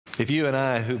If you and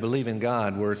I, who believe in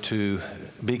God, were to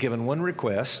be given one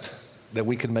request that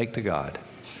we could make to God,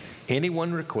 any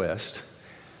one request,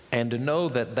 and to know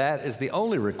that that is the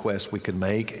only request we could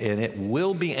make and it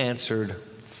will be answered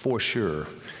for sure,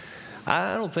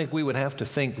 I don't think we would have to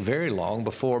think very long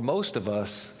before most of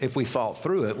us, if we thought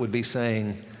through it, would be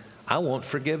saying, I want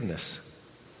forgiveness.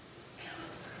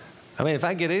 I mean, if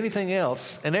I get anything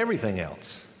else and everything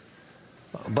else,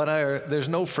 but there's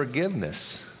no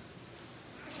forgiveness,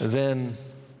 then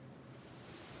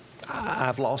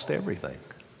I've lost everything.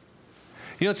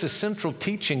 You know, it's a central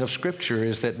teaching of Scripture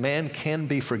is that man can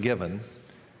be forgiven,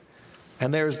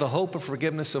 and there is the hope of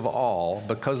forgiveness of all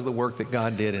because of the work that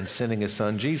God did in sending His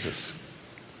Son, Jesus.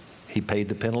 He paid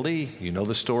the penalty. You know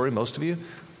the story, most of you.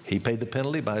 He paid the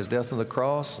penalty by His death on the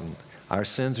cross, and our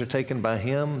sins are taken by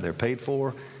Him. They're paid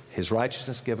for. His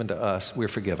righteousness given to us. We're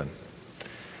forgiven.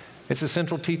 It's a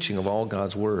central teaching of all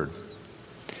God's Word.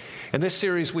 In this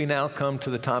series, we now come to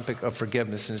the topic of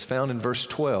forgiveness, and it's found in verse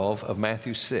 12 of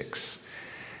Matthew 6.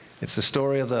 It's the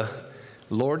story of the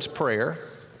Lord's Prayer,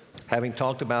 having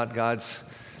talked about God's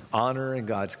honor and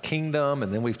God's kingdom,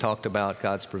 and then we've talked about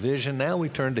God's provision. Now we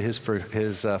turn to His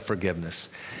forgiveness.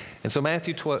 And so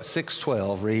Matthew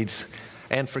 6:12 reads,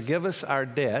 "And forgive us our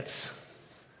debts,"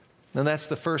 and that's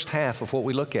the first half of what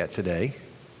we look at today.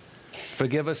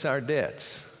 Forgive us our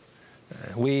debts.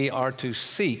 We are to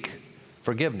seek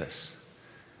forgiveness,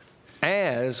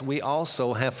 as we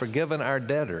also have forgiven our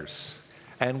debtors,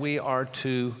 and we are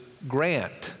to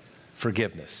grant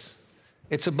forgiveness.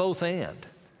 It's a both and.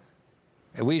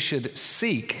 And we should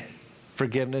seek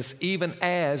forgiveness even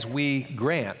as we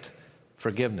grant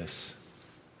forgiveness.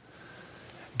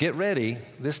 Get ready.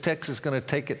 This text is going to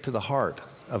take it to the heart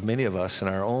of many of us in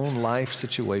our own life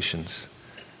situations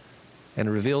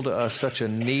and reveal to us such a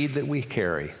need that we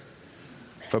carry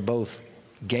for both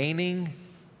gaining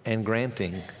and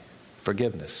granting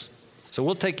forgiveness. So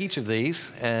we'll take each of these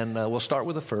and we'll start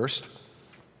with the first.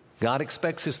 God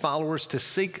expects His followers to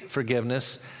seek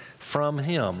forgiveness from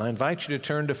Him. I invite you to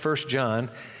turn to 1 John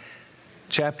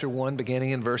chapter 1, beginning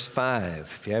in verse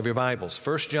 5. If you have your Bibles,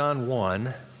 1 John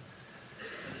 1,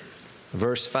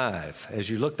 verse 5. As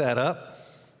you look that up,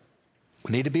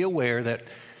 we need to be aware that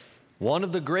one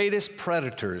of the greatest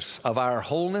predators of our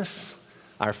wholeness,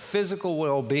 our physical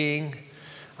well-being,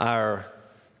 our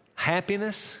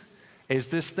happiness is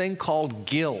this thing called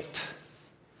guilt.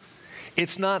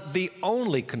 It's not the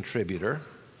only contributor,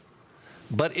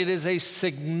 but it is a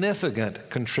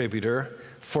significant contributor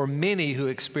for many who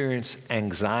experience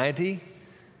anxiety,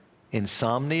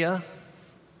 insomnia,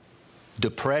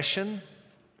 depression,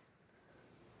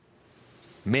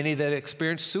 many that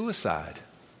experience suicide,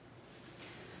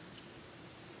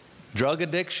 drug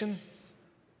addiction,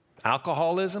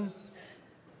 alcoholism,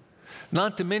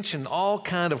 not to mention all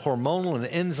kind of hormonal and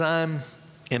enzyme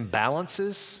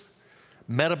imbalances,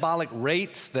 metabolic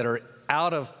rates that are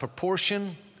out of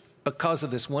proportion because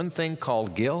of this one thing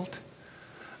called guilt,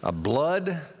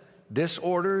 blood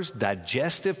disorders,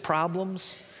 digestive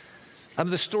problems. I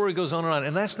mean, the story goes on,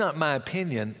 and that's not my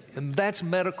opinion. That's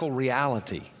medical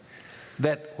reality.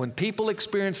 That when people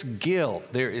experience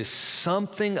guilt, there is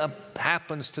something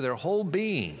happens to their whole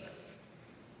being.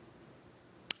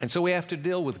 And so we have to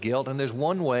deal with guilt, and there's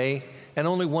one way, and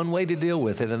only one way to deal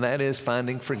with it, and that is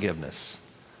finding forgiveness.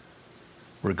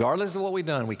 Regardless of what we've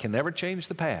done, we can never change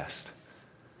the past,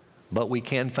 but we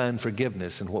can find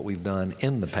forgiveness in what we've done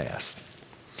in the past.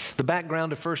 The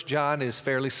background of 1 John is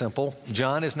fairly simple.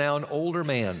 John is now an older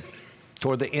man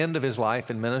toward the end of his life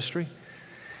in ministry.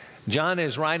 John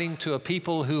is writing to a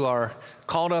people who are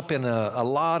caught up in a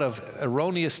lot of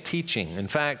erroneous teaching. In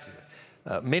fact,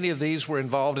 many of these were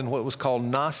involved in what was called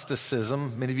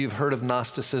Gnosticism. Many of you have heard of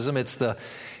Gnosticism. It's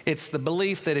the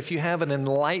belief that if you have an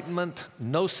enlightenment,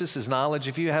 gnosis is knowledge,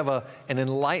 if you have an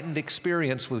enlightened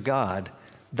experience with God,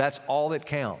 that's all that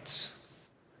counts.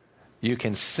 You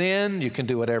can sin, you can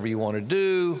do whatever you want to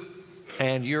do,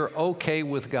 and you're okay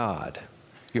with God.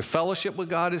 Your fellowship with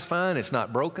God is fine, it's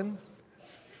not broken.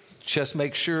 Just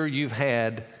make sure you've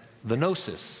had the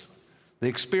gnosis, the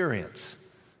experience.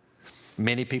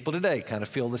 Many people today kind of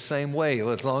feel the same way.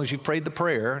 Well, as long as you prayed the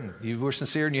prayer, and you were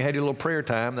sincere and you had your little prayer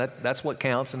time, that's what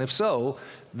counts. And if so,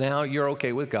 now you're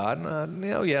okay with God.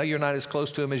 Yeah, you're not as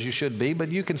close to Him as you should be, but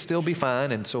you can still be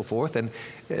fine and so forth. And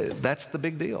that's the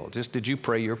big deal. Just did you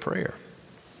pray your prayer?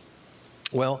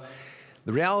 Well,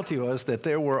 the reality was that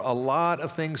there were a lot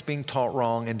of things being taught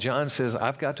wrong, and John says,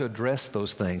 I've got to address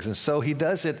those things. And so he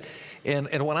does it,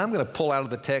 and what I'm going to pull out of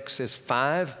the text is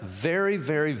 5 very,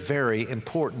 very, very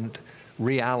important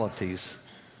realities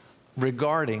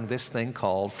regarding this thing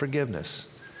called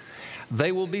forgiveness.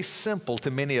 They will be simple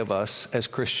to many of us as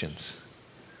Christians.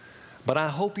 But I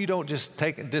hope you don't just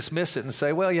dismiss it and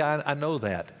say, well, yeah, I know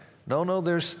that. No,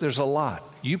 there's a lot.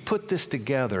 You put this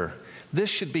together. This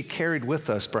should be carried with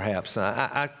us, perhaps.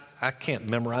 I can't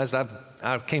memorize it.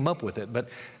 I came up with it, but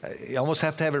you almost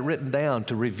have to have it written down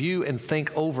to review and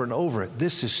think over and over.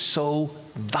 This is so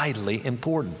vitally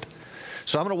important.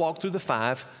 So I'm going to walk through the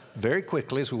 5 very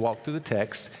quickly as we walk through the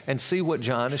text and see what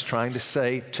John is trying to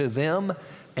say to them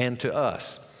and to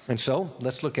us. And so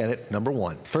let's look at it. Number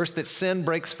 1. First, that sin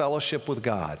breaks fellowship with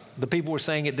God. The people were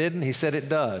saying it didn't. He said it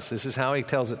does. This is how he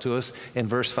tells it to us in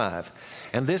verse 5.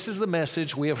 And this is the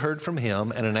message we have heard from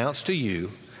him and announced to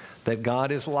you, that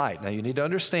God is light. Now you need to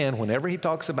understand, whenever he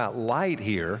talks about light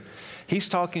here, he's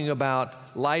talking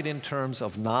about light in terms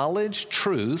of knowledge,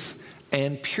 truth,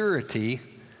 and purity,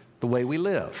 the way we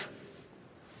live.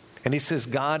 And he says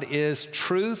God is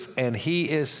truth and he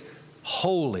is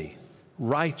holy,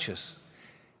 righteous.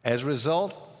 As a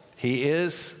result, he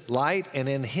is light, and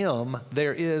in him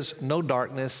there is no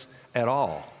darkness at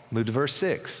all. Move to verse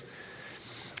 6.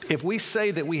 If we say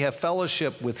that we have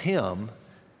fellowship with him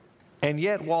and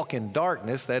yet walk in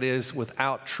darkness, that is,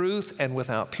 without truth and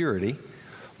without purity,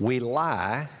 we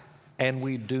lie and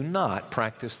we do not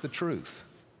practice the truth.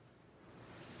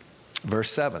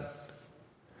 Verse 7.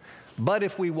 But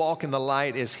if we walk in the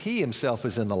light as he himself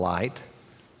is in the light,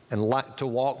 and light, to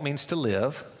walk means to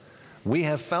live, we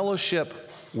have fellowship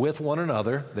with one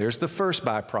another. There's the first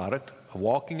byproduct of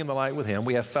walking in the light with him.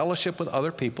 We have fellowship with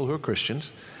other people who are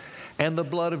Christians. And the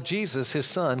blood of Jesus, his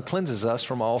son, cleanses us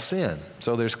from all sin.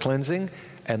 So there's cleansing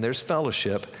and there's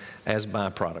fellowship as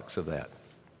byproducts of that.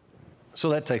 So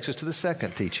that takes us to the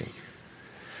second teaching,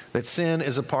 that sin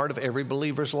is a part of every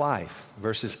believer's life,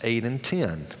 verses 8 and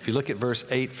 10. If you look at verse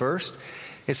 8 first,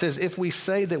 it says, if we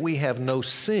say that we have no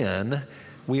sin,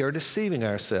 we are deceiving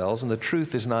ourselves and the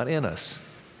truth is not in us.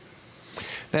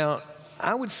 Now,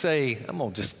 I would say, I'm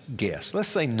going to just guess, let's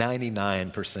say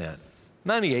 99%,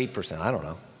 98%, I don't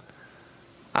know.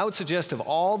 I would suggest if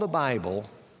all the Bible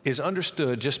is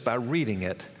understood just by reading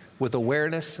it with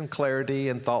awareness and clarity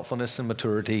and thoughtfulness and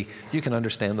maturity, you can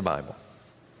understand the Bible.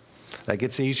 That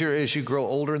gets easier as you grow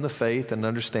older in the faith and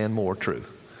understand more truth.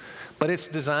 But it's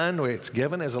designed where it's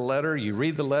given as a letter, you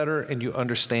read the letter and you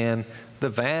understand the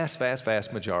vast, vast,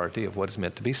 vast majority of what is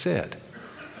meant to be said.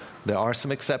 There are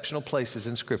some exceptional places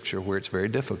in Scripture where it's very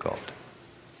difficult.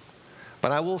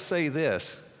 But I will say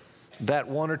this, that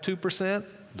 1 or 2%,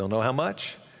 don't know how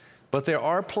much, but there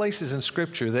are places in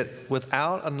Scripture that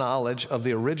without a knowledge of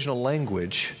the original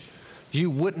language, you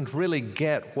wouldn't really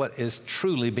get what is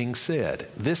truly being said.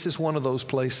 This is one of those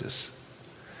places.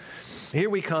 Here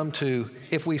we come to,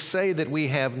 if we say that we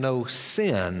have no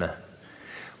sin,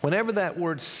 whenever that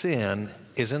word sin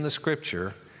is in the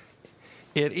Scripture,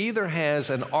 it either has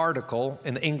an article,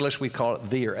 in English we call it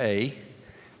the or a,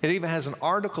 it either has an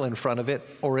article in front of it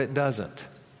or it doesn't.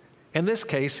 In this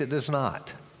case, it does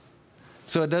not.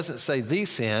 So it doesn't say the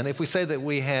sin. If we say that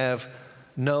we have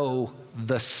no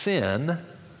the sin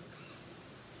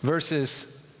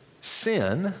versus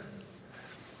sin,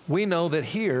 we know that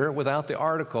here, without the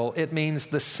article, it means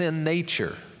the sin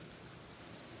nature.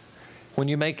 When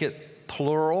you make it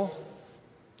plural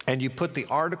and you put the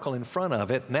article in front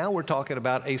of it, now we're talking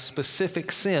about a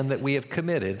specific sin that we have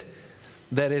committed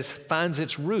that finds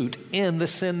its root in the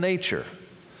sin nature.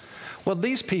 Well,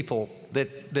 these people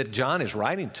that John is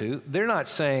writing to, they're not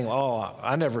saying, oh,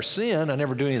 I never sin, I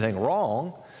never do anything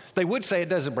wrong. They would say it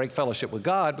doesn't break fellowship with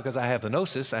God because I have the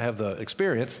gnosis, I have the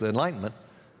experience, the enlightenment.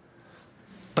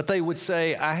 But they would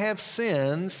say, I have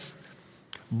sins,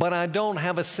 but I don't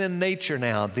have a sin nature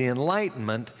now. The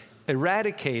enlightenment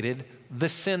eradicated the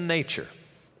sin nature.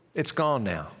 It's gone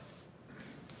now.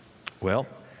 Well,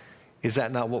 is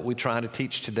that not what we try to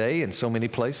teach today in so many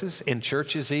places, in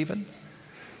churches even?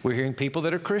 We're hearing people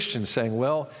that are Christians saying,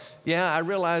 well, yeah, I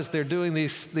realize they're doing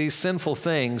these sinful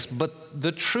things, but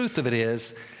the truth of it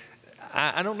is,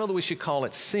 I don't know that we should call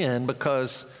it sin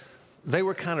because they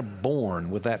were kind of born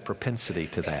with that propensity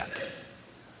to that.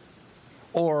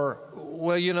 Or,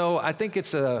 well, I think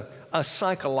it's a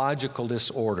psychological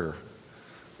disorder.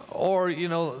 Or,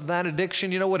 that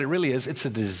addiction, what it really is? It's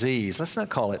a disease. Let's not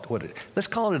call it let's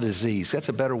call it a disease. That's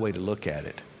a better way to look at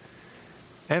it.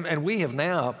 And we have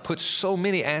now put so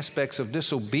many aspects of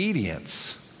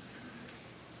disobedience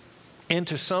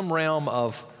into some realm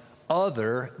of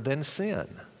other than sin.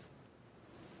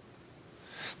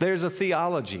 There's a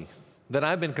theology that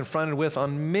I've been confronted with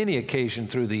on many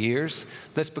occasions through the years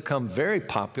that's become very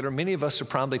popular. Many of us are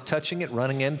probably touching it,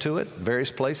 running into it,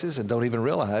 various places, and don't even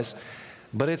realize.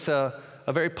 But it's a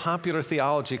very popular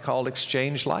theology called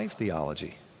exchange life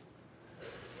theology.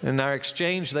 In our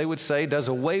exchange, they would say, does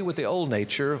away with the old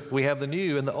nature. We have the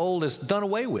new, and the old is done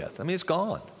away with. I mean, it's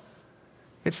gone.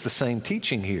 It's the same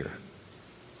teaching here.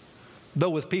 Though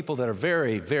with people that are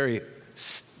very, very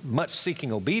much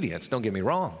seeking obedience, don't get me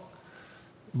wrong.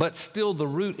 But still the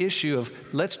root issue of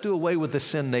let's do away with the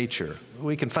sin nature.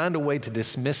 We can find a way to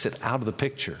dismiss it out of the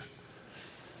picture.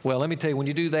 Well, let me tell you, when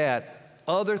you do that,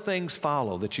 other things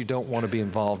follow that you don't want to be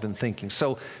involved in thinking.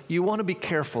 So you want to be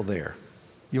careful there.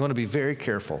 You want to be very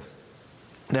careful.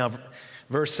 Now,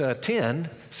 verse 10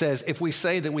 says, if we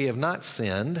say that we have not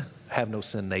sinned, have no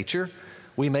sin nature,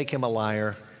 we make him a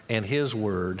liar, and his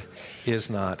word is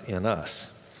not in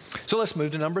us. So let's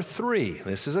move to number 3.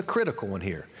 This is a critical one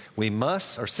here.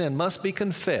 Sin must be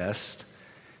confessed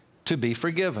to be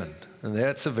forgiven. And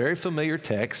that's a very familiar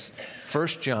text, 1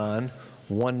 John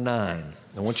 1:9.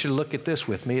 I want you to look at this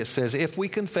with me. It says, if we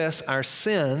confess our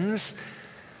sins,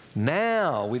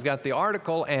 now we've got the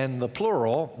article and the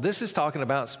plural. This is talking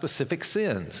about specific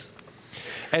sins.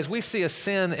 As we see a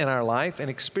sin in our life, an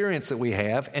experience that we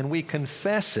have, and we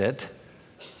confess it,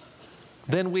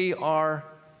 then we are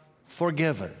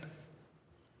forgiven.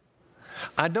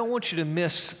 I don't want you to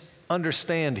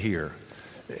misunderstand here.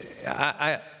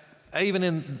 I even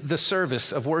in the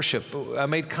service of worship, I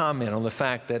made comment on the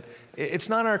fact that it's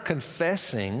not our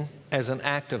confessing as an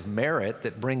act of merit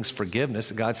that brings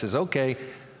forgiveness. God says, okay,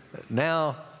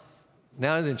 now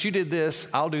that you did this,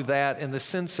 I'll do that, in the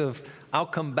sense of I'll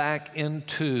come back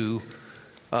into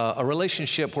a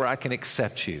relationship where I can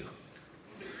accept you.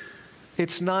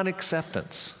 It's not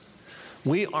acceptance.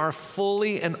 We are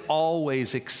fully and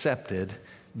always accepted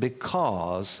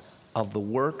because of the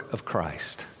work of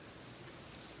Christ.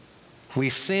 We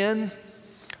sin,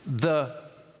 the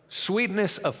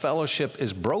sweetness of fellowship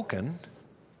is broken,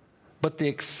 but the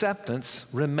acceptance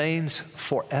remains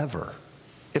forever.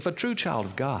 If a true child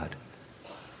of God,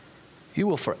 you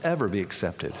will forever be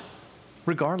accepted,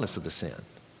 regardless of the sin.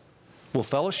 Will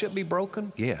fellowship be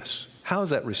broken? Yes. How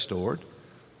is that restored?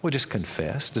 Well, just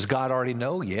confess. Does God already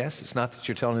know? Yes. It's not that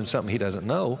you're telling him something he doesn't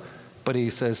know, but he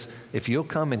says, if you'll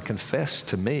come and confess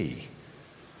to me,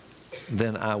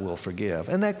 then I will forgive.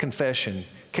 And that confession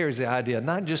carries the idea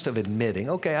not just of admitting,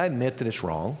 okay, I admit that it's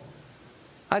wrong.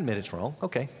 I admit it's wrong.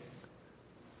 Okay.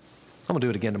 I'm going to do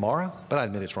it again tomorrow, but I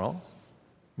admit it's wrong.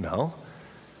 No.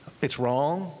 It's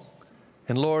wrong.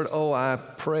 And Lord, I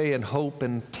pray and hope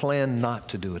and plan not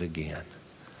to do it again.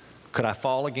 Could I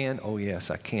fall again? Oh, yes,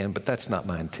 I can, but that's not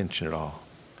my intention at all.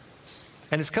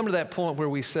 And it's come to that point where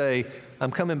we say,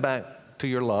 I'm coming back to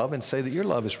your love, and say that your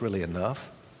love is really enough.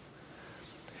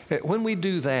 When we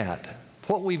do that,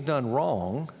 what we've done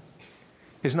wrong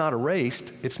is not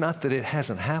erased. It's not that it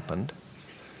hasn't happened,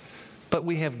 but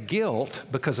we have guilt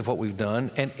because of what we've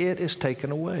done, and it is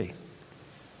taken away.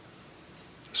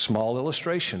 Small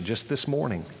illustration, just this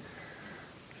morning,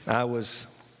 I was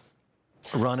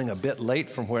running a bit late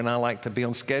from when I like to be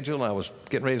on schedule. I was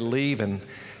getting ready to leave, and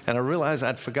I realized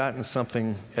I'd forgotten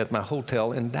something at my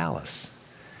hotel in Dallas.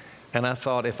 And I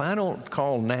thought, if I don't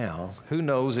call now, who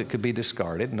knows, it could be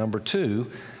discarded. Number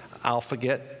 2, I'll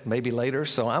forget maybe later,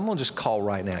 so I'm going to just call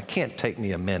right now. It can't take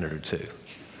me a minute or two.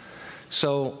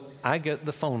 So I get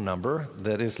the phone number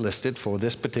that is listed for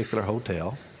this particular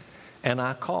hotel, and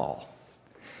I call.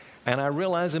 And I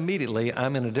realize immediately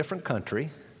I'm in a different country,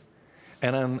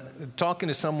 and I'm talking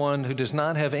to someone who does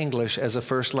not have English as a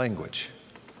first language.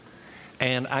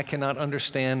 And I cannot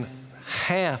understand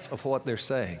half of what they're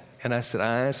saying. And I said,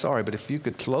 I'm sorry, but if you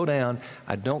could slow down,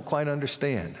 I don't quite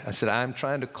understand. I said, I'm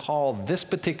trying to call this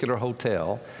particular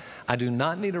hotel. I do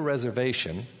not need a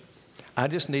reservation. I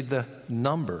just need the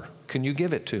number. Can you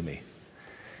give it to me?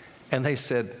 And they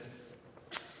said,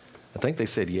 I think they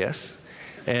said yes.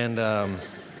 And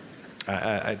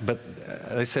but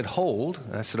they said, hold.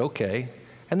 And I said, okay.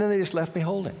 And then they just left me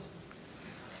holding.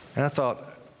 And I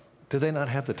thought, do they not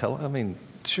have the telephone? I mean,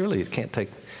 surely it can't take.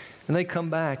 And they come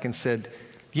back and said,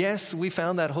 yes, we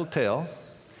found that hotel,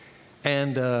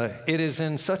 and it is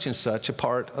in such and such a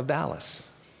part of Dallas.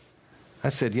 I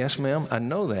said, yes, ma'am, I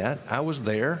know that. I was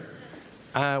there,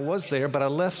 but I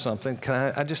left something.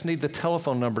 I just need the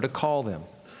telephone number to call them.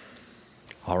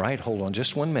 All right, hold on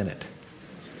just 1 minute.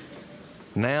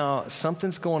 Now,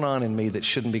 something's going on in me that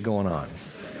shouldn't be going on.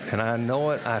 And I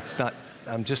know it.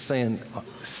 I'm just saying,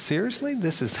 seriously,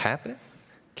 this is happening?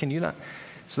 Can you not?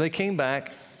 So they came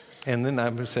back, and then I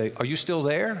would say, are you still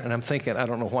there? And I'm thinking, I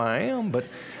don't know why I am, but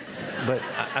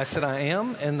I said, I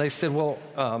am. And they said, well,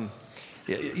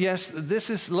 yes, this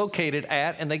is located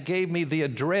at, and they gave me the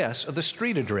address, or the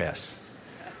street address.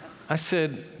 I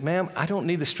said, ma'am, I don't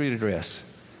need the street address.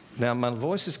 Now, my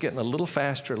voice is getting a little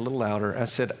faster, a little louder. I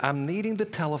said, I'm needing the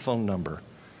telephone number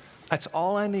That's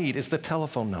all I need is the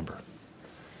telephone number.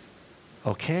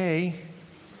 Okay.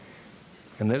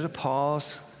 And there's a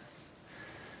pause.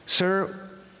 Sir,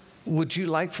 would you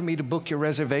like for me to book your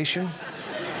reservation?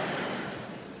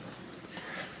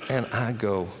 And I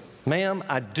go, ma'am,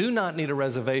 I do not need a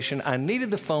reservation. I needed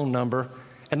the phone number,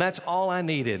 and that's all I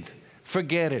needed.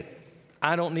 Forget it.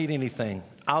 I don't need anything.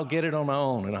 I'll get it on my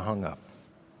own. And I hung up.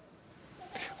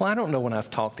 Well, I don't know when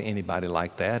I've talked to anybody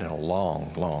like that in a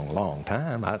long, long, long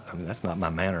time. I mean, that's not my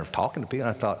manner of talking to people.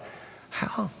 I thought,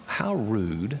 how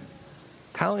rude,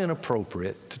 how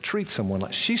inappropriate to treat someone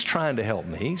like, she's trying to help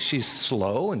me. She's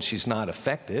slow and she's not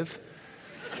effective.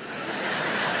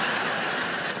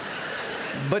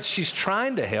 But she's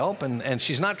trying to help, and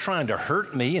she's not trying to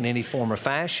hurt me in any form or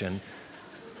fashion.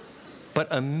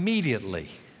 But immediately,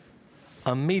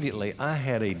 I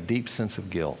had a deep sense of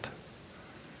guilt.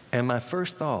 And my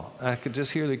first thought, I could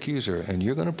just hear the accuser, and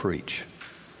you're going to preach.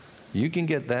 You can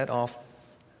get that off,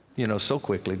 so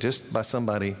quickly just by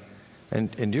somebody,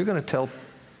 and you're going to tell.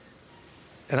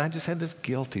 And I just had this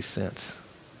guilty sense.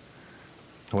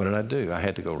 What did I do? I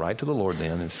had to go right to the Lord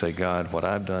then and say, God, what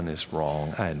I've done is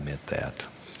wrong. I admit that.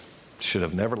 Should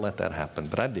have never let that happen,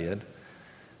 but I did.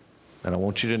 And I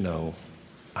want you to know,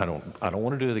 I don't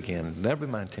want to do it again. It'd never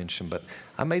be my intention, but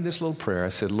I made this little prayer. I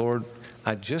said, Lord,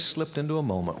 I just slipped into a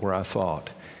moment where I thought,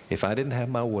 if I didn't have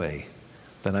my way,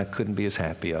 then I couldn't be as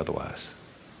happy otherwise.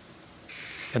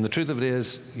 And the truth of it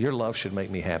is, your love should make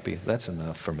me happy. That's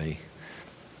enough for me.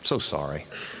 So sorry.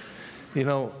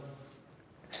 Now,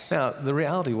 the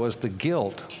reality was the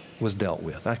guilt was dealt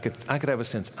with. I could have a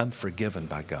sense, I'm forgiven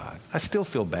by God. I still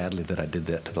feel badly that I did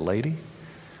that to the lady,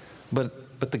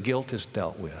 but the guilt is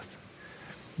dealt with.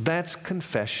 That's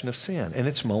confession of sin, and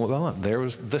it's moment by moment. There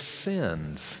was the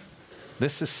sins.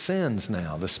 This is sins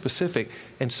now, the specific.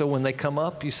 And so when they come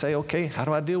up, you say, okay, how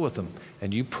do I deal with them?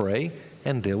 And you pray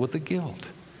and deal with the guilt.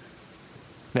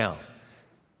 Now,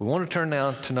 we want to turn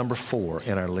now to number 4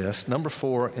 in our list. Number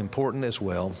 4, important as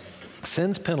well.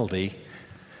 Sin's penalty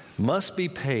must be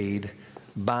paid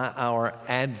by our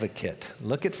advocate.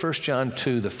 Look at 1 John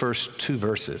 2, the first 2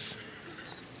 verses.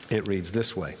 It reads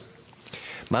this way.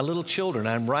 My little children,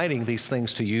 I'm writing these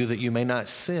things to you that you may not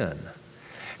sin.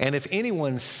 And if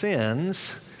anyone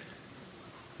sins,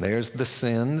 there's the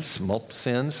sins, multiple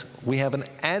sins, we have an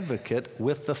advocate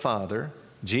with the Father,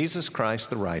 Jesus Christ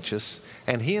the righteous,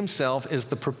 and he himself is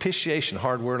the propitiation,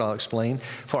 hard word I'll explain,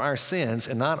 for our sins,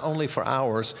 and not only for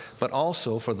ours, but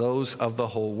also for those of the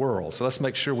whole world. So let's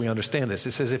make sure we understand this.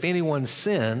 It says if anyone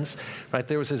sins, right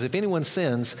there it says if anyone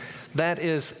sins, that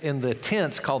is in the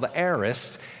tense called the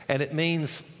aorist, and it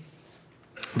means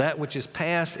that which is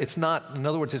past. It's not, in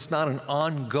other words, it's not an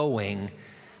ongoing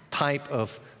type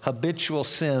of habitual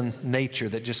sin nature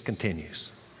that just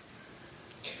continues.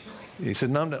 He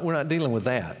said, no, we're not dealing with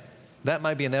that. That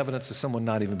might be an evidence of someone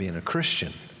not even being a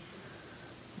Christian.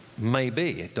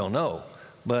 Maybe, don't know.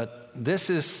 But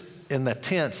this is in the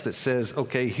tense that says,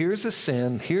 okay, here's a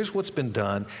sin, here's what's been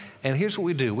done, and here's what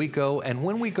we do. We go, and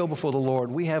when we go before the Lord,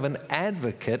 we have an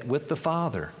advocate with the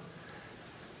Father.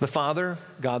 The Father,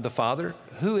 God the Father,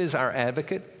 who is our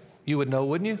advocate? You would know,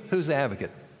 wouldn't you? Who's the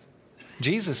advocate?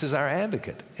 Jesus is our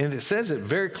advocate. And it says it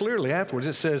very clearly afterwards.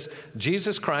 It says,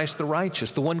 Jesus Christ the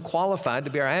righteous, the one qualified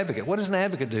to be our advocate. What does an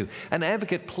advocate do? An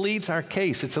advocate pleads our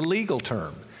case. It's a legal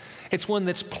term. It's one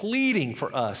that's pleading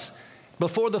for us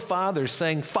before the Father,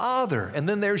 saying, Father, and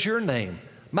then there's your name,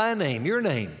 my name, your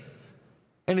name.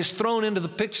 And it's thrown into the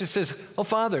picture. It says, oh,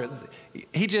 Father,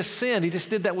 he just sinned. He just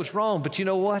did that was wrong. But you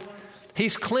know what?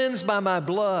 He's cleansed by my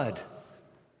blood.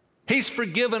 He's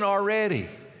forgiven already.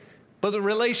 But the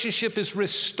relationship is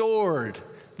restored.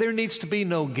 There needs to be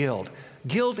no guilt.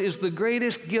 Guilt is the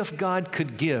greatest gift God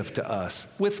could give to us.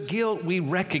 With guilt, we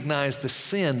recognize the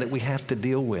sin that we have to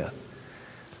deal with.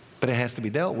 But it has to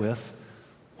be dealt with,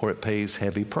 or it pays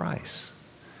heavy price.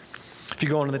 If you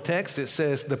go into the text, it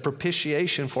says the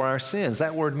propitiation for our sins.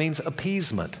 That word means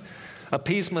appeasement.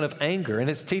 Appeasement of anger, and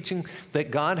it's teaching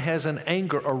that God has an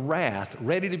anger, a wrath,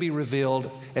 ready to be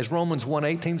revealed, as Romans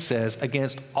 1:18 says,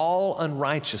 against all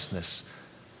unrighteousness,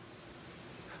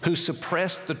 who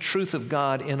suppressed the truth of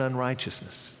God in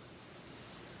unrighteousness.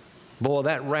 Boy,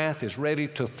 that wrath is ready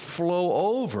to flow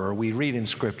over, we read in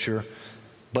Scripture,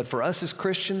 but for us as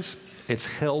Christians, it's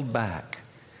held back.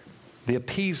 The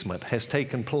appeasement has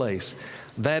taken place.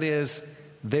 That is,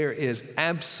 there is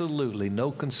absolutely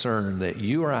no concern that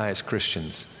you or I as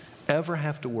Christians ever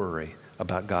have to worry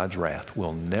about God's wrath.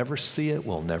 We'll never see it.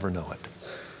 We'll never know it.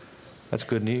 That's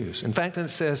good news. In fact, it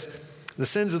says the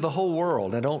sins of the whole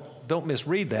world. And don't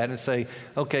misread that and say,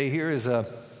 okay, here is a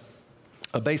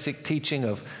a basic teaching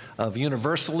of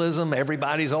universalism.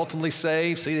 Everybody's ultimately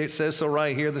saved. See, it says so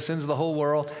right here, the sins of the whole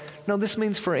world. No, this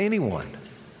means for anyone.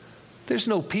 There's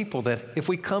no people that if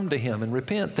we come to him and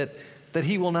repent that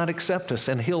he will not accept us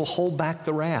and he'll hold back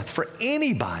the wrath for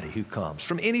anybody who comes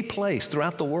from any place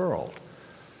throughout the world.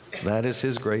 That is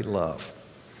his great love.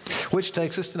 Which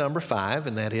takes us to number 5,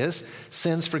 and that is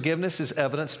sin's forgiveness is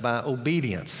evidenced by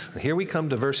obedience. Here we come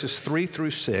to verses 3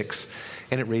 through 6,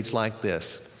 and it reads like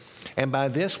this. And by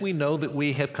this we know that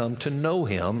we have come to know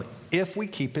him if we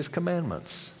keep his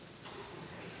commandments.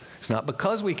 It's not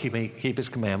because we keep his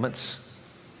commandments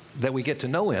that we get to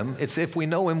know him. It's if we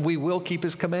know him, we will keep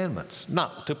his commandments.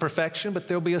 Not to perfection, but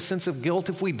there'll be a sense of guilt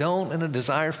if we don't and a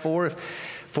desire for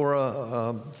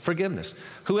forgiveness.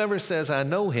 Whoever says, I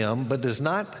know him, but does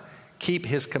not keep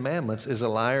his commandments is a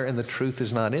liar, and the truth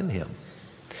is not in him.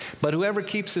 But whoever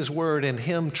keeps his word, in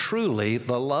him truly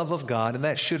the love of God, and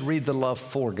that should read the love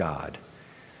for God.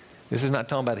 This is not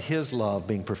talking about his love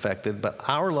being perfected, but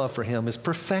our love for him is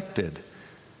perfected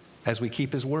as we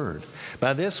keep his word.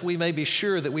 By this we may be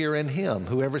sure that we are in him.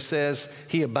 Whoever says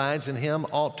he abides in him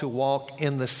ought to walk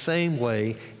in the same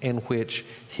way in which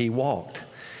he walked.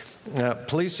 Now,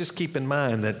 please just keep in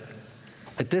mind that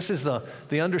this is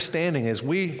the understanding as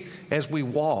we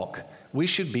walk, we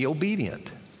should be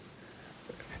obedient.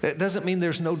 It doesn't mean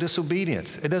there's no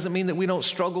disobedience. It doesn't mean that we don't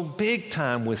struggle big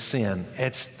time with sin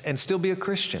and still be a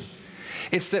Christian.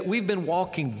 It's that we've been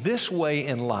walking this way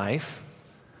in life,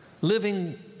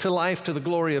 living to life to the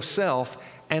glory of self,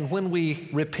 and when we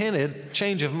repented,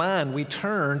 change of mind, we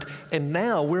turned, and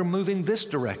now we're moving this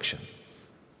direction.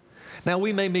 Now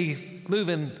we may be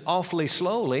moving awfully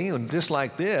slowly, and just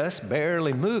like this,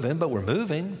 barely moving, but we're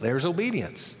moving. There's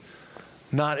obedience.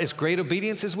 Not as great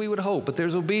obedience as we would hope, but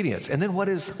there's obedience. And then what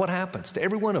happens to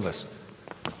every one of us?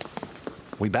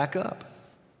 We back up.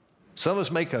 Some of us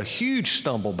make a huge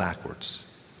stumble backwards.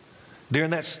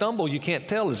 During that stumble, you can't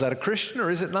tell, is that a Christian or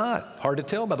is it not? Hard to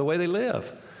tell by the way they live.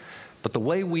 But the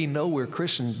way we know we're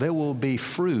Christians, there will be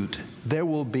fruit, there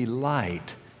will be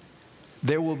light,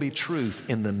 there will be truth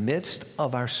in the midst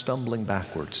of our stumbling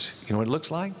backwards. You know what it looks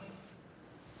like?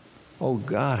 Oh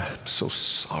God, I'm so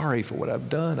sorry for what I've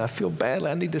done. I feel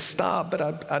badly. I need to stop,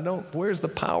 but I don't. Where's the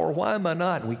power? Why am I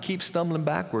not? And we keep stumbling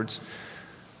backwards.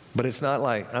 But it's not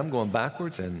like I'm going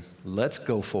backwards and let's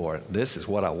go for it. This is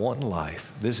what I want in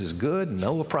life. This is good.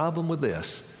 No problem with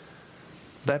this.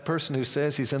 That person who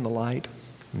says he's in the light,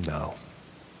 no.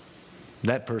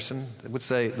 That person would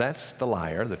say that's the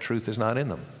liar. The truth is not in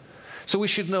them. So we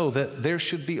should know that there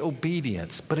should be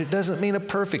obedience, but it doesn't mean a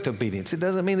perfect obedience. It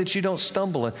doesn't mean that you don't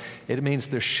stumble. It means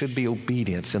there should be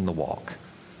obedience in the walk.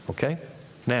 Okay?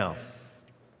 Now,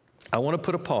 I want to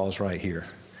put a pause right here.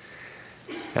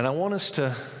 And I want us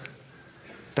to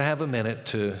have a minute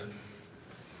to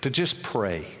just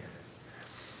pray.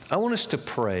 I want us to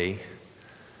pray,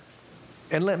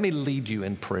 and let me lead you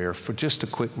in prayer for just a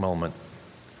quick moment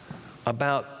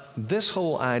about this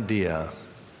whole idea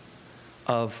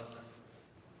of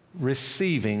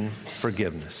receiving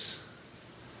forgiveness.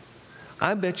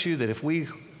 I bet you that if we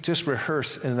just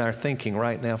rehearse in our thinking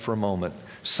right now for a moment,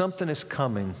 something is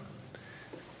coming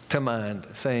to mind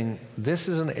saying, this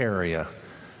is an area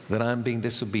that I'm being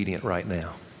disobedient right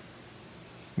now.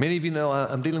 Many of you know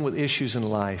I'm dealing with issues in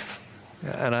life,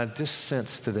 and I just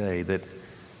sense today that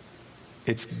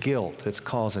it's guilt that's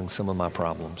causing some of my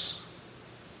problems.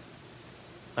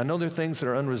 I know there are things that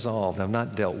are unresolved I've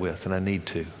not dealt with, and I need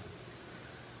to.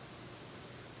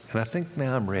 And I think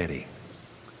now I'm ready.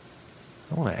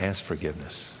 I want to ask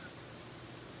forgiveness.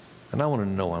 And I want to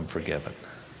know I'm forgiven.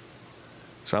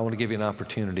 So I want to give you an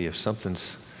opportunity if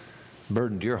something's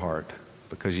burdened your heart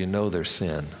because you know there's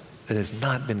sin that has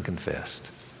not been confessed,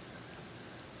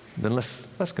 then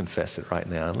let's confess it right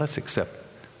now and let's accept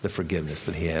the forgiveness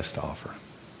that he has to offer.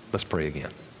 Let's pray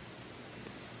again.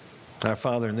 Our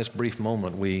Father, in this brief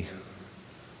moment, we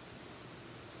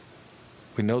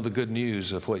know the good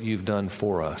news of what you've done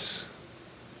for us.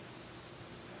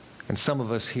 And some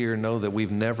of us here know that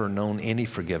we've never known any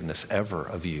forgiveness ever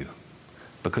of you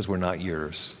because we're not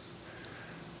yours.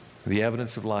 The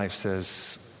evidence of life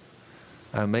says,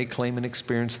 I may claim an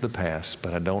experience of the past,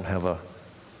 but I don't have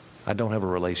a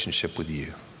relationship with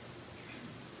you.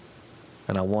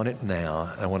 And I want it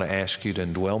now. I want to ask you to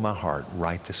indwell my heart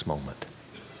right this moment.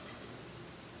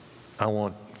 I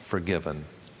want forgiven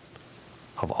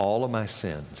of all of my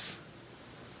sins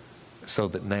so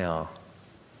that now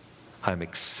I'm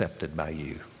accepted by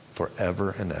you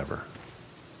forever and ever.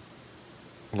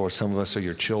 Lord, some of us are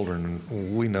your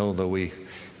children. We know, though we've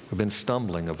been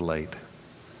stumbling of late.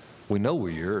 We know we're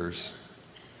yours,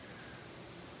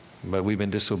 but we've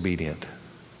been disobedient.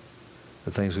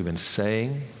 the things we've been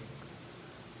saying,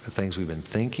 the things we've been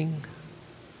thinking,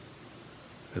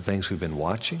 the things we've been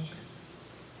watching,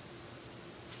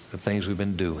 the things we've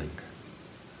been doing.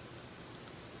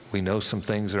 We know some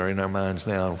things that are in our minds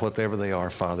now, and whatever they are,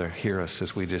 Father, hear us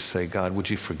as we just say, God, would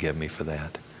you forgive me for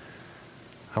that?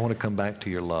 I want to come back to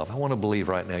your love. I want to believe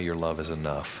right now your love is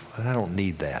enough. And I don't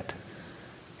need that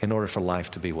in order for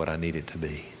life to be what I need it to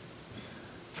be.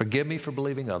 Forgive me for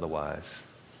believing otherwise.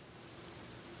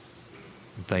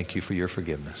 And thank you for your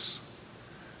forgiveness.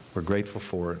 We're grateful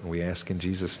for it, and we ask in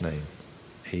Jesus' name,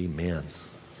 amen.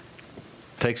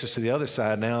 Takes us to the other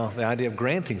side now, the idea of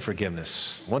granting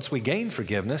forgiveness. Once we gain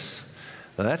forgiveness,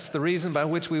 that's the reason by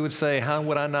which we would say, how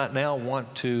would I not now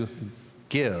want to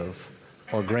give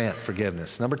or grant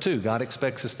forgiveness? Number two, God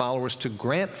expects his followers to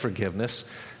grant forgiveness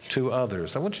to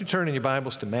others. I want you to turn in your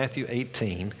Bibles to Matthew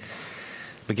 18,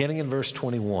 beginning in verse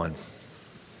 21.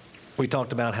 We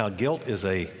talked about how guilt is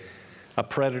a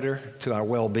predator to our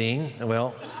well-being.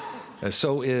 Well,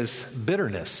 so is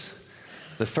bitterness.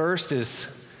 The first is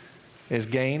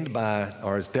gained by,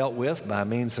 or is dealt with by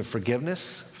means of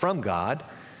forgiveness from God.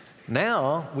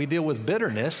 Now we deal with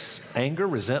bitterness, anger,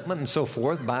 resentment, and so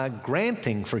forth by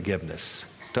granting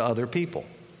forgiveness to other people.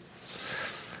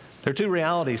 There are two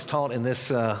realities taught in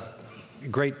this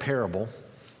great parable.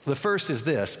 The first is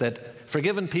this, that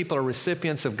forgiven people are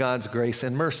recipients of God's grace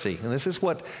and mercy. And this is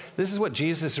what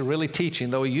Jesus is really teaching,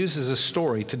 though he uses a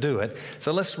story to do it.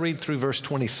 So let's read through verse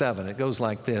 27. It goes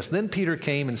like this. Then Peter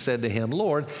came and said to him,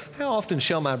 Lord, how often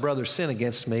shall my brother sin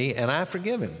against me and I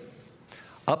forgive him?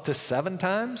 Up to 7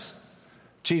 times?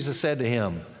 Jesus said to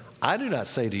him, I do not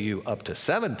say to you up to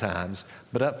 7 times,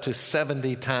 but up to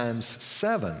 70 times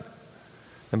 7.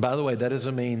 And by the way, that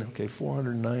doesn't mean,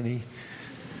 490.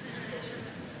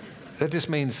 That just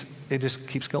means it just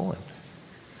keeps going.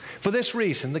 For this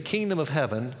reason, the kingdom of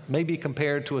heaven may be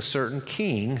compared to a certain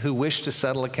king who wished to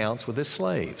settle accounts with his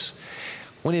slaves.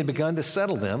 When he had begun to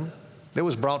settle them, there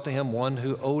was brought to him one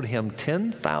who owed him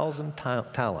 10,000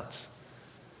 talents.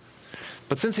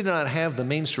 But since he did not have the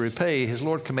means to repay, his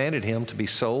Lord commanded him to be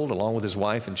sold along with his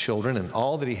wife and children and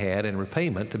all that he had in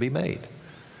repayment to be made.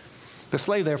 The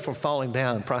slave therefore falling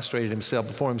down prostrated himself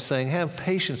before him, saying, have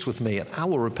patience with me and I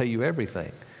will repay you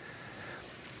everything.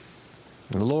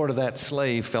 And the Lord of that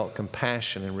slave felt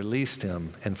compassion and released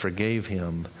him and forgave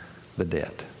him the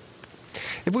debt.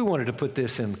 If we wanted to put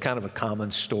this in kind of a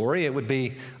common story, it would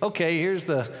be, okay, here's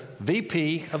the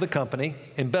VP of the company,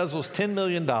 embezzles $10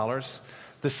 million.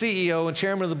 The CEO and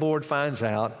chairman of the board finds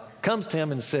out, comes to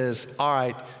him and says, all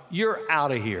right, you're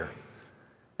out of here.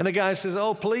 And the guy says,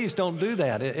 oh, please don't do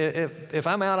that. If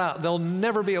I'm out, there'll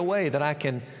never be a way that I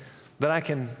can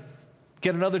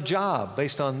get another job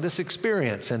based on this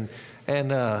experience. And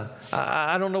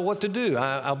I don't know what to do.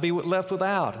 I'll be left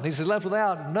without. And he says, left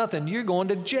without nothing. You're going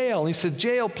to jail. And he says,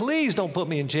 jail, please don't put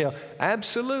me in jail.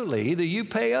 Absolutely. Either you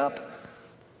pay up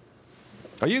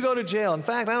or you go to jail. In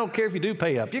fact, I don't care if you do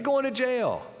pay up. You're going to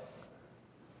jail.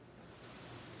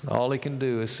 All he can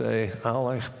do is say,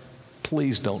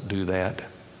 please don't do that.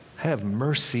 Have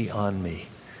mercy on me.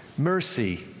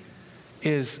 Mercy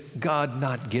is God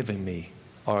not giving me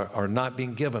or not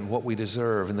being given what we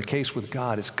deserve. In the case with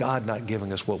God, it's God not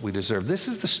giving us what we deserve. This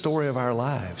is the story of our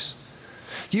lives.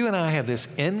 You and I have this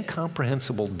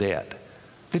incomprehensible debt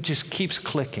that just keeps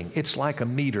clicking. It's like a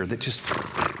meter that just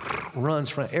runs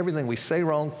from everything we say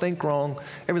wrong, think wrong,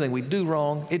 everything we do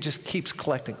wrong. It just keeps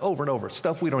collecting over and over.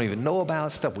 Stuff we don't even know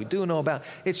about, stuff we do know about.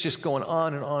 It's just going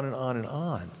on and on and on and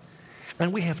on.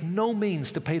 And we have no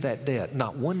means to pay that debt,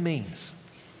 not one means.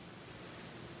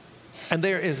 And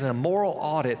there is a moral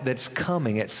audit that's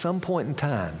coming at some point in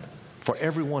time for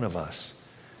every one of us,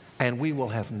 and we will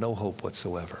have no hope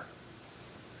whatsoever.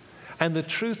 And the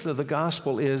truth of the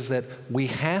gospel is that we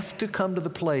have to come to the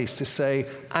place to say,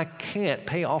 I can't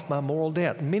pay off my moral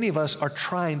debt. Many of us are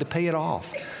trying to pay it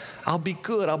off. I'll be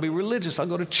good. I'll be religious. I'll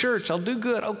go to church. I'll do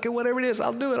good. Okay, whatever it is,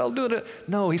 I'll do it. I'll do it.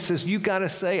 No, he says, you got to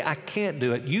say, I can't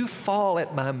do it. You fall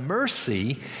at my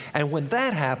mercy, and when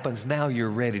that happens, now you're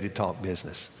ready to talk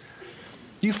business.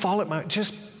 You fall at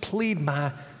just plead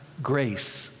my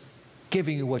grace,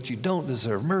 giving you what you don't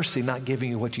deserve. Mercy, not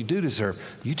giving you what you do deserve.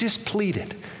 You just plead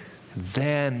it.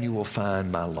 Then you will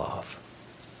find my love.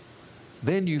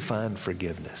 Then you find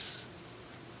forgiveness.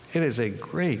 It is a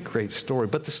great, great story.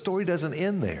 But the story doesn't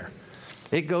end there.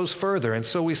 It goes further. And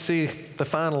so we see the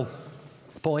final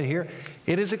point here.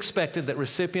 It is expected that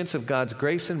recipients of God's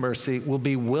grace and mercy will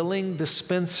be willing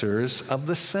dispensers of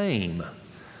the same.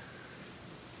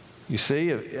 You see,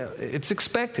 it's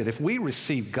expected. If we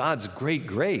receive God's great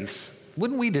grace,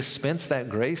 wouldn't we dispense that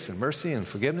grace and mercy and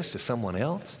forgiveness to someone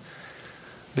else?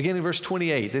 Beginning of verse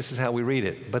 28, this is how we read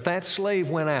it. But that slave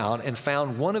went out and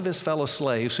found one of his fellow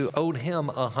slaves who owed him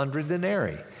 100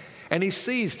 denarii. And he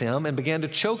seized him and began to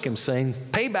choke him, saying,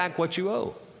 "Pay back what you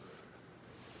owe."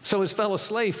 So his fellow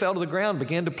slave fell to the ground and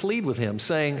began to plead with him,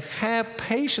 saying, "Have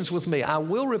patience with me, I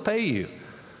will repay you."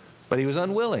 But he was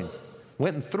unwilling,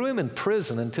 went and threw him in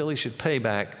prison until he should pay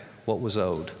back what was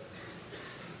owed.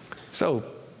 So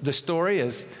the story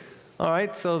is, all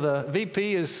right, so the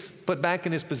VP is put back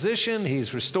in his position.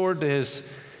 He's restored to his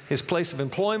place of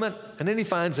employment. And then he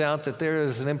finds out that there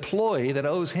is an employee that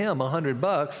owes him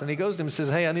 $100. And he goes to him and says,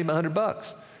 "Hey, I need my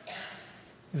 $100.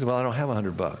 He says, "Well, I don't have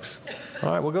 $100.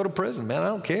 All right, well, go to prison, man. I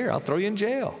don't care. I'll throw you in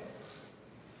jail.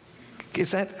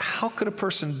 How could a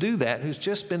person do that who's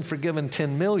just been forgiven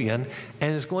 $10 million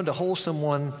and is going to hold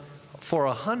someone for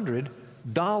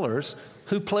 $100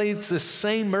 who plays the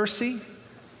same mercy?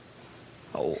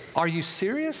 Oh, are you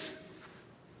serious?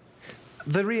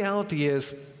 The reality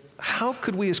is, how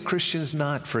could we as Christians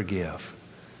not forgive?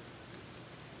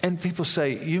 And people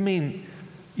say, "You mean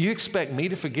you expect me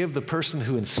to forgive the person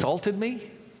who insulted me?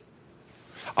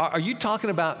 Are you talking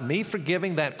about me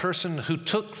forgiving that person who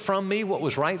took from me what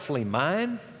was rightfully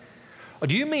mine? Or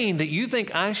do you mean that you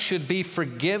think I should be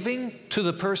forgiving to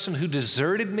the person who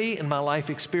deserted me in my life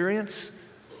experience?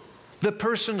 The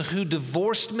person who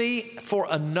divorced me for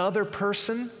another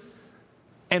person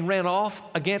and ran off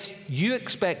against, you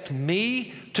expect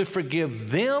me to forgive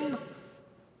them?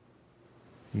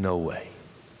 No way."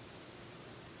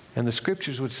 And the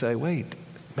scriptures would say, wait,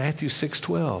 Matthew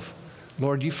 6:12,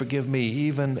 "Lord, you forgive me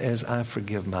even as I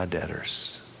forgive my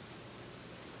debtors."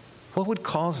 What would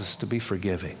cause us to be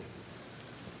forgiving?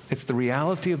 It's the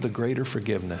reality of the greater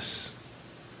forgiveness.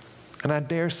 And I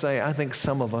dare say, I think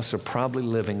some of us are probably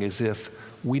living as if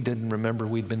we didn't remember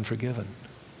we'd been forgiven.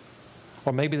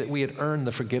 Or maybe that we had earned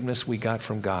the forgiveness we got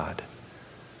from God.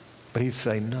 But he'd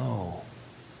say, no.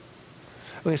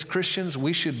 As Christians,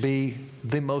 we should be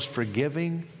the most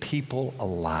forgiving people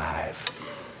alive.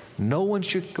 No one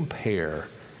should compare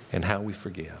in how we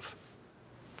forgive.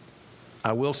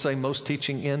 I will say most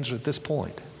teaching ends at this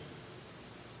point.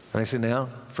 And I say, now,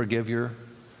 forgive your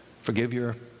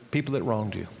people that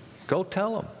wronged you. Go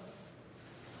tell them.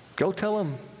 Go tell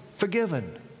them,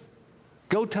 forgiven.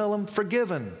 Go tell them,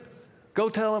 forgiven. Go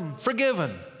tell them,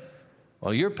 forgiven.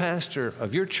 Well, your pastor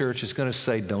of your church is going to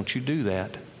say, don't you do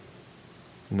that.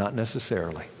 Not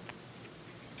necessarily.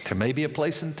 There may be a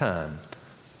place and time,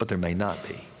 but there may not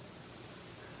be.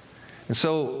 And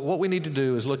so what we need to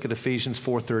do is look at Ephesians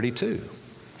 4:32.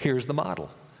 Here's the model.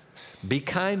 Be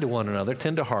kind to one another,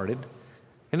 tender-hearted.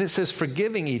 And it says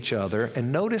forgiving each other.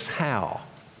 And notice how.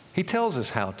 He tells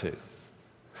us how to.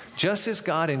 Just as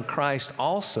God in Christ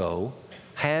also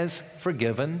has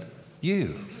forgiven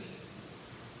you.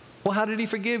 Well, how did he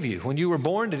forgive you? When you were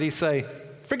born, did he say,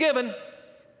 forgiven?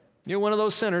 You're one of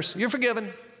those sinners. You're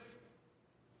forgiven.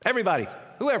 Everybody,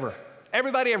 whoever,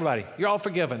 everybody, you're all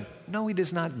forgiven. No, he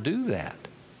does not do that.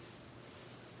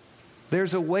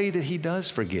 There's a way that he does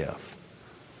forgive.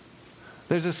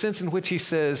 There's a sense in which he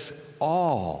says,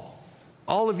 all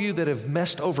of you that have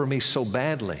messed over me so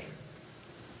badly,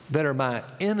 that are my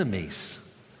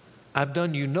enemies, I've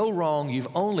done you no wrong,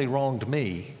 you've only wronged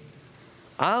me.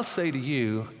 I'll say to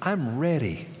you, I'm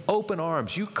ready, open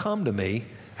arms, you come to me,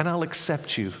 and I'll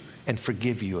accept you and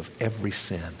forgive you of every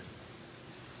sin.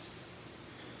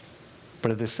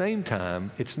 But at the same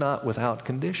time, it's not without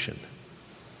condition.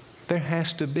 There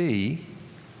has to be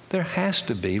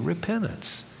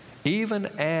repentance. Even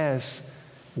as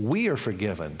we are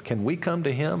forgiven, can we come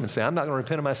to him and say, I'm not going to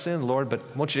repent of my sin, Lord,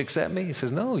 but won't you accept me? He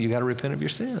says, no, you got to repent of your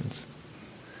sins.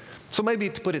 So maybe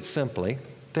to put it simply,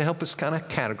 to help us kind of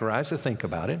categorize or think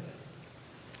about it,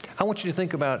 I want you to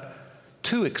think about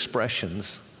two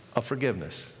expressions of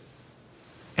forgiveness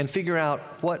and figure out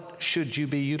what should you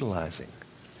be utilizing.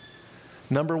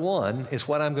 Number one is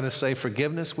what I'm going to say,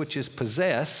 forgiveness which is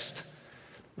possessed.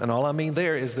 And all I mean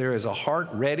there is a heart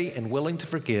ready and willing to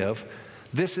forgive.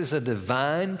 This is a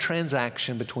divine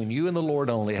transaction between you and the Lord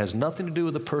only. It has nothing to do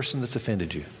with the person that's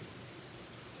offended you.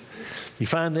 You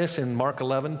find this in Mark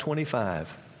 11:25.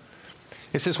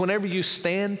 It says, whenever you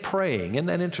stand praying, isn't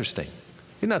that interesting?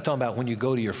 He's not talking about when you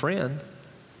go to your friend.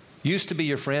 Used to be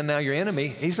your friend, now your enemy.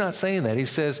 He's not saying that. He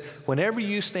says, whenever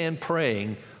you stand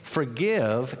praying,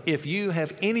 forgive if you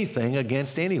have anything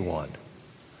against anyone.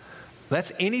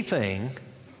 That's anything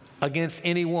against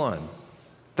anyone.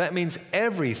 That means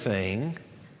everything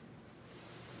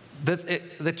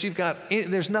that you've got.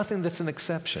 There's nothing that's an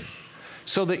exception.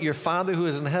 So that your Father who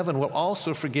is in heaven will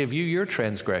also forgive you your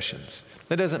transgressions.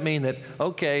 That doesn't mean that,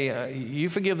 okay, you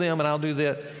forgive them and I'll do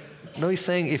that. No, he's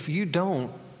saying if you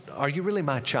don't, are you really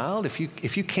my child? If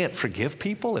you can't forgive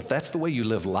people, if that's the way you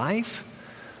live life,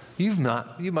 you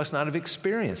must not have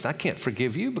experienced. I can't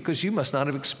forgive you because you must not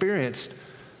have experienced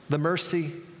the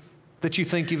mercy that you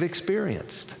think you've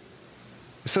experienced.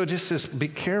 So it just says, be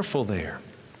careful there.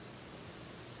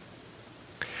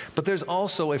 But there's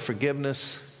also a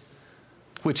forgiveness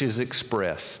which is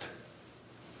expressed.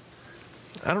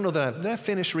 I don't know did I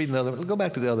finish reading the other? Go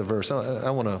back to the other verse. I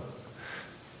want to,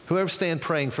 whoever stand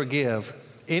praying, forgive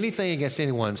anything against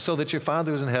anyone, so that your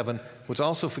Father who's in heaven will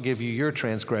also forgive you your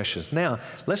transgressions. Now,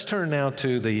 let's turn now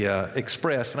to the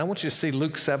express, and I want you to see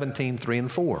Luke 17, 3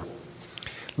 and 4.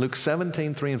 Luke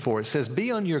 17, 3 and 4. It says,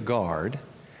 be on your guard.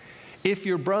 If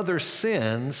your brother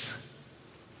sins,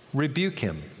 rebuke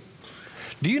him.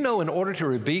 Do you know in order to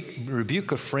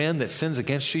rebuke a friend that sins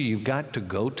against you, you've got to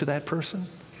go to that person?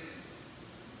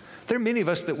 There are many of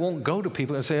us that won't go to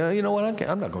people and say, oh, you know what,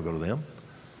 I'm not going to go to them.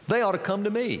 They ought to come to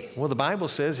me. Well, the Bible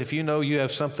says if you know you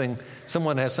have something,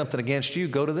 someone has something against you,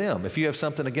 go to them. If you have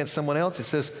something against someone else, it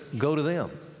says go to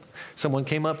them. Someone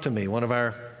came up to me, one of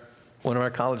our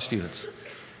college students,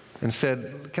 and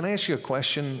said, can I ask you a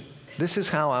question? This is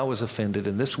how I was offended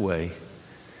in this way.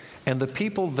 And the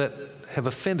people that have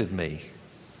offended me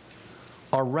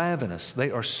are ravenous. They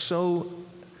are so,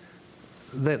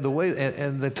 the way,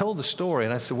 and they told the story,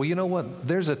 and I said, well, you know what?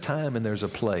 There's a time and there's a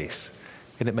place,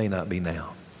 and it may not be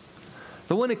now.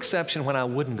 The one exception when I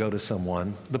wouldn't go to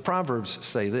someone, the Proverbs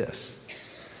say this.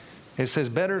 It says,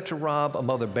 better to rob a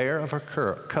mother bear of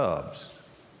her cubs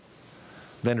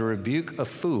than to rebuke a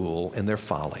fool in their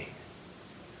folly.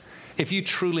 If you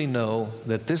truly know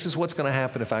that this is what's going to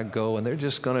happen if I go and they're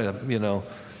just going to,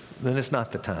 then it's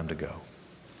not the time to go.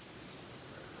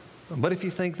 But if you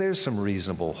think there's some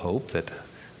reasonable hope that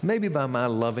maybe by my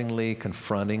lovingly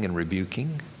confronting and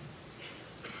rebuking,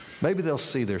 maybe they'll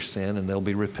see their sin and they'll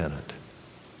be repentant.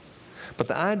 But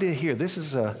the idea here, this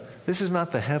is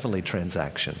not the heavenly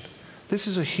transaction. This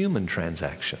is a human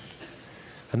transaction.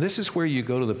 And this is where you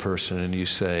go to the person and you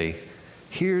say,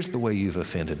 here's the way you've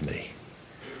offended me.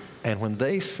 And when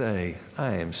they say,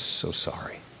 I am so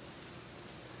sorry,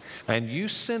 and you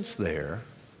sense there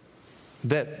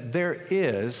that there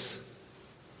is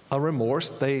a remorse,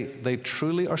 they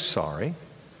truly are sorry,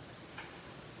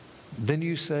 then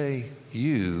you say,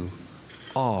 you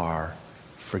are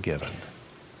forgiven.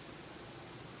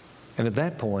 And at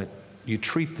that point, you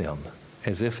treat them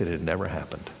as if it had never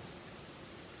happened.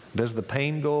 Does the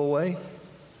pain go away?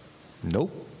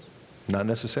 Nope, not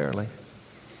necessarily.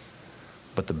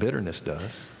 But the bitterness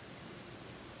does.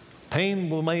 Pain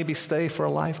will maybe stay for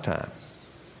a lifetime.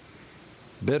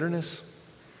 Bitterness,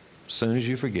 as soon as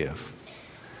you forgive.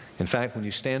 In fact, when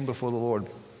you stand before the Lord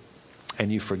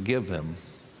and you forgive them,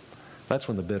 that's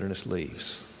when the bitterness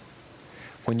leaves.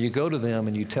 When you go to them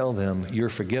and you tell them you're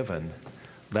forgiven,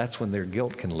 that's when their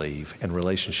guilt can leave and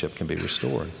relationship can be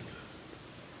restored.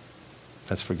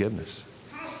 That's forgiveness.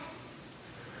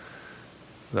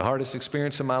 The hardest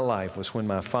experience of my life was when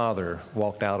my father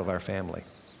walked out of our family.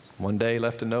 One day,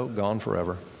 left a note, gone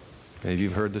forever. Many of you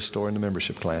have heard this story in the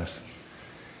membership class.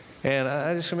 And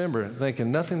I just remember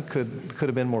thinking nothing could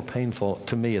have been more painful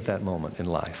to me at that moment in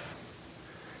life.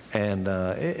 And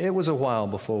it was a while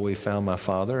before we found my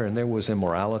father, and there was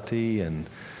immorality and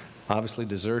obviously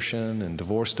desertion and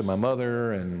divorce to my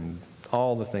mother and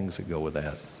all the things that go with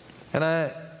that.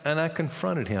 And I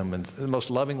confronted him in the most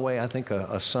loving way I think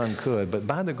a son could, but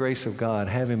by the grace of God,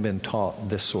 having been taught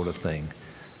this sort of thing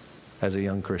as a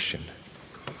young Christian,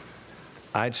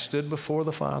 I'd stood before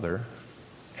the Father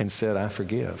and said, I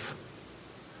forgive.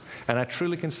 And I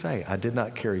truly can say I did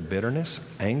not carry bitterness,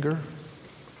 anger.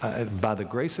 By the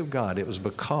grace of God, it was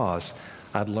because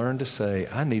I'd learned to say,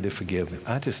 I need to forgive him.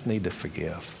 I just need to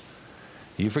forgive.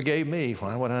 You forgave me,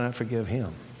 why would I not forgive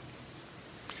him?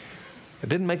 It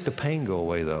didn't make the pain go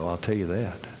away, though, I'll tell you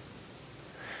that.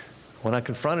 When I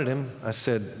confronted him, I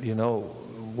said,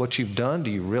 what you've done, do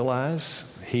you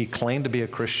realize? He claimed to be a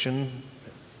Christian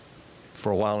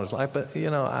for a while in his life, but,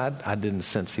 I didn't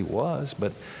sense he was.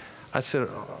 But I said,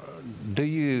 do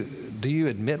you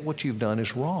admit what you've done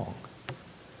is wrong?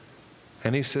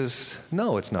 And he says,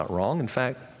 no, it's not wrong. In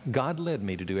fact, God led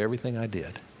me to do everything I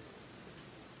did.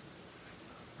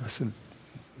 I said,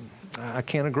 I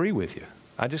can't agree with you.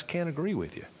 I just can't agree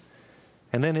with you.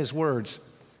 And then his words,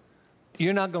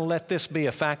 you're not going to let this be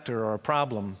a factor or a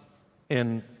problem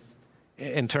in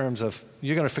terms of,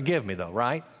 you're going to forgive me though,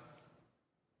 right?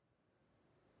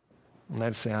 And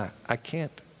I'd say, I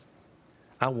can't.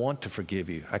 I want to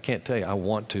forgive you. I can't tell you I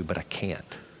want to, but I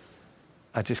can't.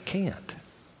 I just can't.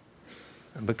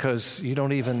 Because you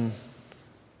don't even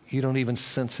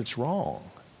sense it's wrong.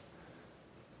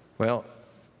 Well,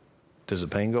 Does the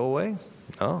pain go away?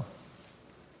 No.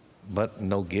 But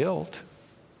no guilt,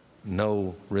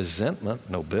 no resentment,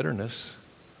 no bitterness.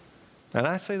 And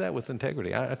I say that with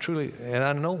integrity. I truly, and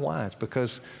I know why. It's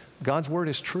because God's word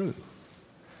is true.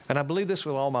 And I believe this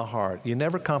with all my heart. You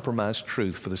never compromise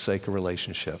truth for the sake of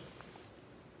relationship.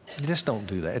 You just don't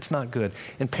do that. It's not good.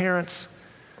 And parents,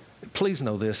 please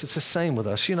know this. It's the same with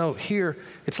us. You know, here,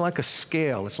 it's like a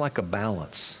scale. It's like a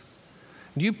balance.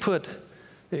 You've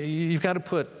got to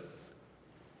put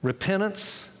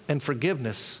repentance and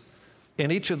forgiveness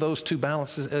in each of those two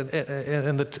balances,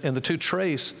 in the two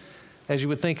trays, as you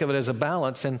would think of it as a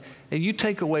balance. And you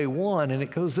take away one and it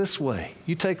goes this way.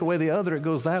 You take away the other, it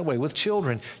goes that way. With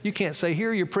children, you can't say, here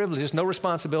are your privileges, no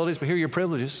responsibilities, but here are your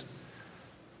privileges.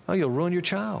 Oh, you'll ruin your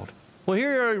child. Well,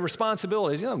 here are your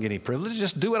responsibilities. You don't get any privileges.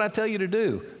 Just do what I tell you to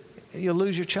do. You'll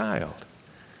lose your child.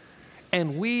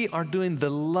 And we are doing the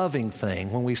loving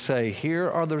thing when we say,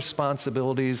 here are the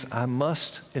responsibilities I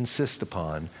must insist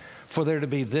upon for there to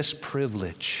be this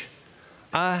privilege.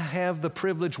 I have the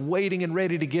privilege waiting and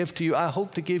ready to give to you. I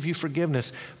hope to give you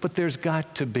forgiveness, but there's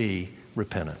got to be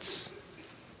repentance.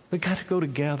 They've got to go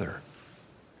together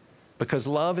because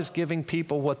love is giving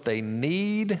people what they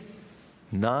need,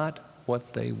 not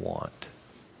what they want.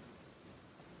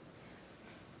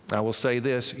 I will say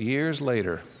this, years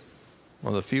later,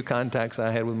 one of the few contacts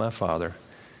I had with my father,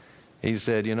 he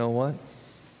said, you know what?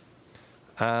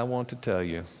 I want to tell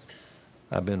you,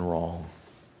 I've been wrong.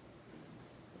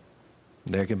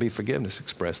 There can be forgiveness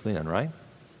expressed then, right?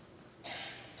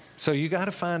 So you got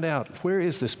to find out, where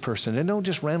is this person? And don't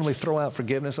just randomly throw out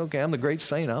forgiveness. Okay, I'm the great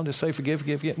saint. I'll just say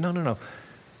forgive. No.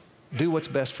 Do what's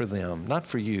best for them. Not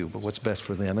for you, but what's best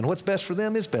for them. And what's best for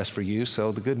them is best for you.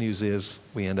 So the good news is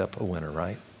we end up a winner,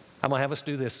 right? I'm going to have us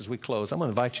do this as we close. I'm going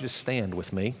to invite you to stand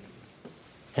with me.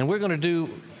 And we're going to do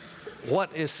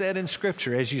what is said in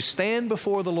Scripture. As you stand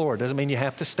before the Lord, doesn't mean you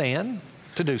have to stand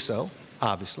to do so,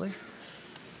 obviously.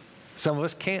 Some of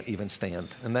us can't even stand,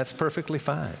 and that's perfectly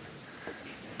fine.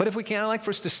 But if we can, I'd like for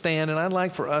us to stand, and I'd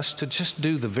like for us to just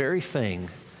do the very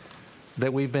thing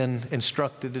that we've been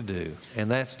instructed to do, and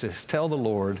that's to tell the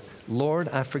Lord, Lord,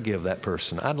 I forgive that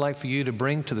person. I'd like for you to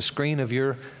bring to the screen of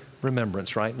your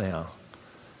remembrance right now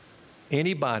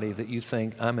anybody that you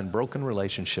think, I'm in broken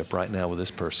relationship right now with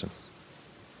this person.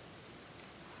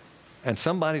 And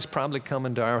somebody's probably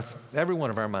coming to every one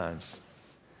of our minds.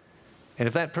 And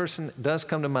if that person does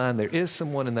come to mind, there is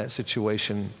someone in that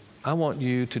situation, I want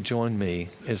you to join me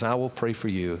as I will pray for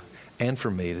you and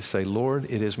for me to say, Lord,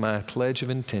 it is my pledge of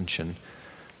intention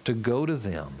to go to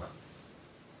them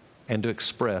and to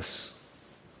express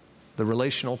the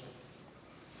relational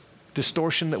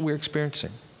distortion that we're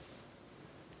experiencing.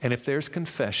 And if there's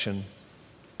confession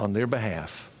on their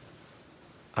behalf,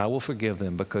 I will forgive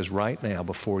them because right now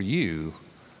before you,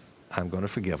 I'm going to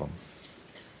forgive them.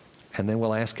 And then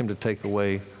we'll ask him to take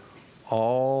away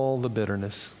all the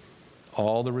bitterness,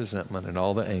 all the resentment, and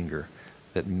all the anger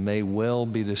that may well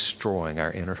be destroying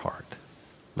our inner heart.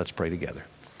 Let's pray together.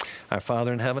 Our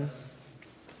Father in heaven,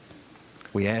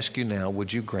 we ask you now,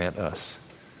 would you grant us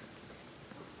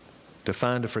to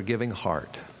find a forgiving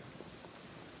heart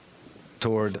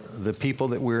toward the people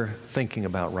that we're thinking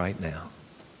about right now.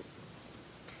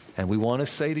 And we want to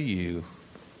say to you,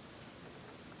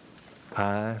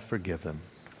 I forgive them.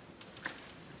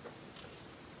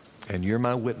 And you're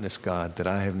my witness, God, that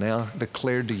I have now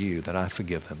declared to you that I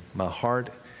forgive them. My heart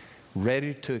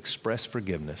ready to express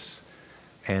forgiveness.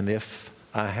 And if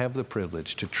I have the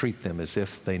privilege to treat them as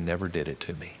if they never did it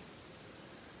to me.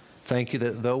 Thank you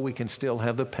that though we can still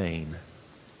have the pain,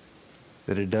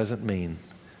 that it doesn't mean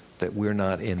that we're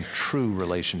not in true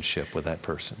relationship with that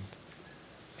person.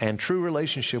 And true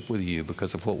relationship with you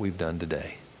because of what we've done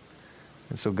today.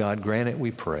 And so God, grant it,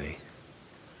 we pray,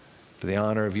 to the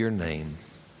honor of your name,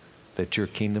 that your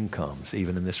kingdom comes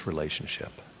even in this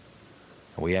relationship.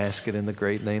 And we ask it in the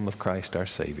great name of Christ our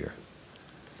Savior.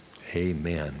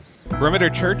 Amen. Perimeter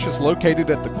Church is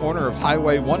located at the corner of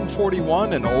Highway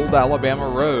 141 and Old Alabama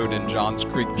Road in Johns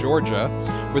Creek, Georgia,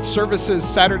 with services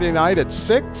Saturday night at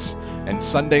 6 and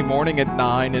Sunday morning at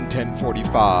 9 and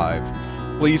 10:45.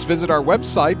 Please visit our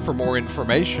website for more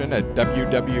information at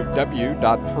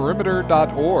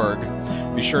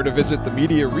www.perimeter.org. Be sure to visit the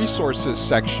Media Resources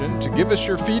section to give us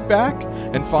your feedback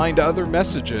and find other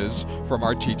messages from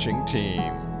our teaching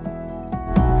team.